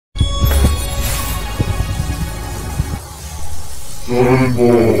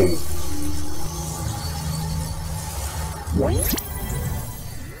Sudden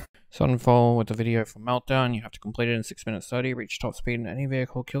Sudden fall with the video for Meltdown. You have to complete it in 6 minutes 30, reach top speed in any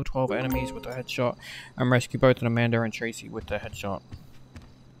vehicle, kill 12 enemies with a headshot, and rescue both Amanda and Tracy with the headshot.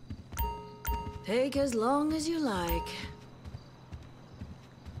 Take as long as you like.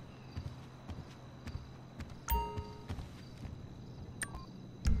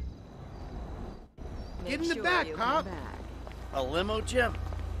 Get in the back, Pop. A limo, Jim?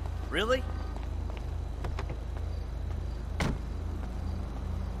 Really?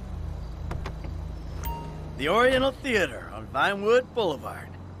 The Oriental Theater on Vinewood Boulevard.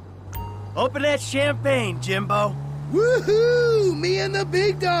 Open that champagne, Jimbo. Woohoo! Me and the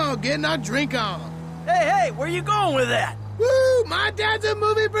big dog getting our drink on. Hey, where you going with that? Woo! My dad's a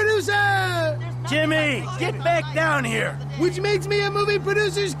movie producer! Jimmy, get back down here. Which makes me a movie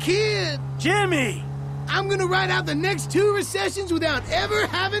producer's kid. Jimmy! I'm gonna ride out the next 2 recessions without ever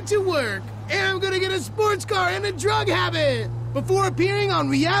having to work. And I'm gonna get a sports car and a drug habit before appearing on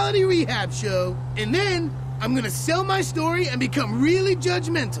Reality Rehab Show. And then I'm gonna sell my story and become really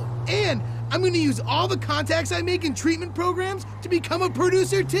judgmental. And I'm gonna use all the contacts I make in treatment programs to become a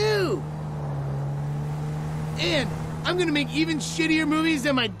producer too. And I'm gonna make even shittier movies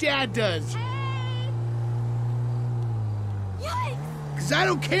than my dad does. Yikes! Cause I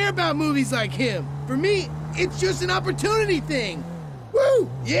don't care about movies like him. For me, it's just an opportunity thing. Woo!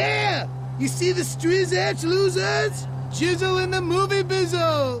 Yeah! You see the Strizach losers? Jizzle in the movie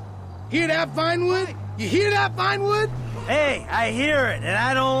bizzle. Hear that, Vinewood? You hear that, Vinewood? Hey, I hear it, and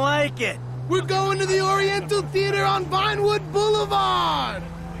I don't like it. We're going to the Oriental Theater on Vinewood Boulevard.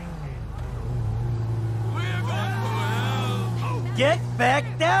 Get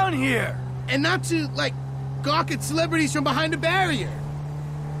back down here. And not to, like, gawk at celebrities from behind a barrier.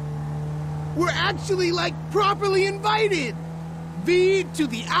 We're actually, like, properly invited. V to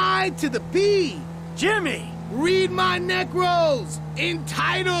the I to the P. Jimmy! Read my neck rolls.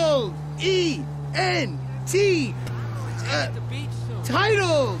 Entitled. E-N-T.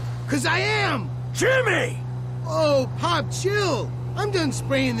 Titled. Cause I am. Jimmy! Oh, Pop, chill. I'm done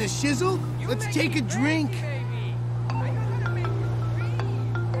spraying this shizzle. Let's take a drink.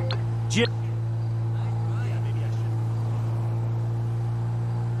 Jim.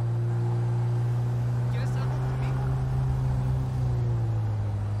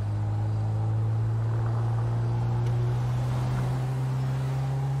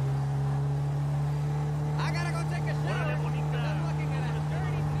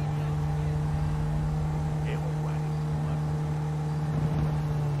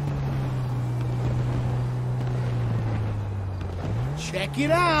 Check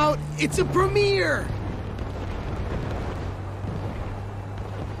it out. It's a premiere.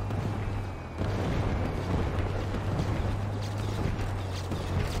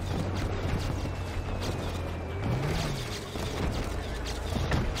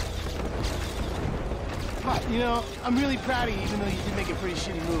 Pop, you know, I'm really proud of you, even though you did make a pretty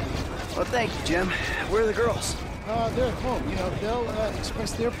shitty movie. Well, thank you, Jim. Where are the girls? They're at home. You know, they'll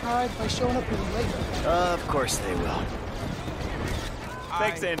express their pride by showing up really late. Of course they will.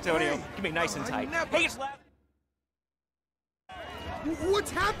 Thanks, Antonio. Give me nice and tight. Hey, it's loud.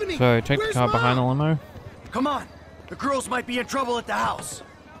 What's happening? So take the car behind the limo. Come on. The girls might be in trouble at the house.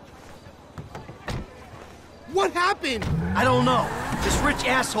 What happened? I don't know. This rich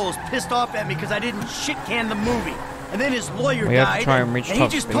asshole's pissed off at me because I didn't shit-can the movie. And then his lawyer We have died, to try and reach he top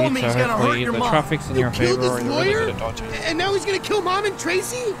just speed, told me so he's gonna hurt hopefully your the mom. traffic's in your Killed favor his and you're really lawyer? good at dodging. And now he's gonna kill Mom and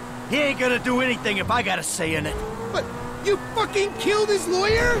Tracy? He ain't gonna do anything if I got a say in it. But you fucking killed his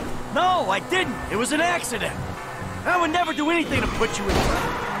lawyer? No, I didn't. It was an accident. I would never do anything to put you in...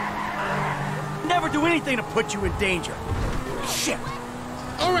 Never do anything to put you in danger. Shit.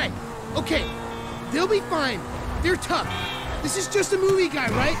 All right, okay. They'll be fine. They're tough. This is just a movie guy,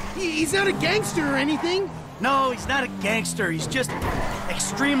 right? He's not a gangster or anything. No, he's not a gangster. He's just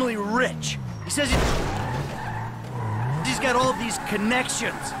extremely rich. He says he's got all these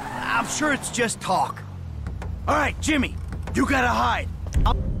connections. I'm sure it's just talk. All right, Jimmy, you gotta hide.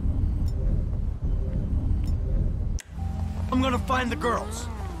 I'm gonna find the girls.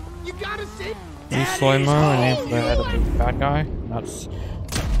 You gotta save... Use slow-mo and aim for the head of the bad guy. That's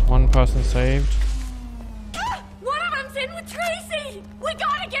one person saved. One of them's in with Tracy! We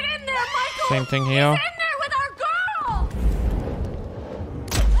gotta get in there, Michael! Same thing here. He's in there with our girl!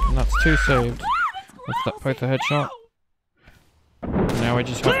 And that's 2 saved. With that, both a headshot. Now we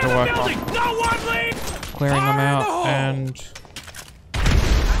just have to work on clearing them out and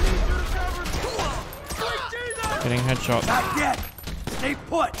getting headshots. Not yet. Stay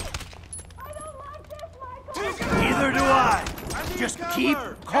put. Neither do I. Just keep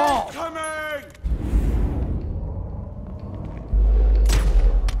calm.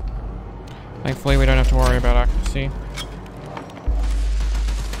 Thankfully, we don't have to worry about accuracy.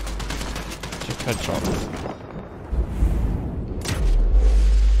 Just headshots.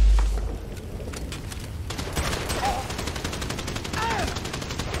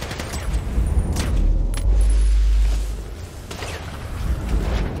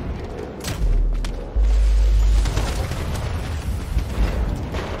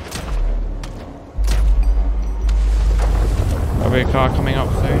 There'll be a car coming up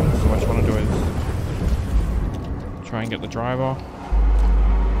soon, so what you want to do is try and get the driver.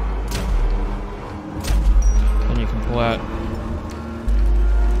 Then you can pull out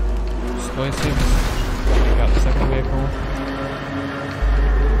explosives, take out the second vehicle.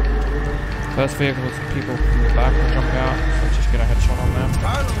 First vehicle is people from the back will jump out, so just get a headshot on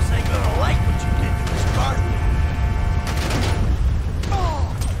them.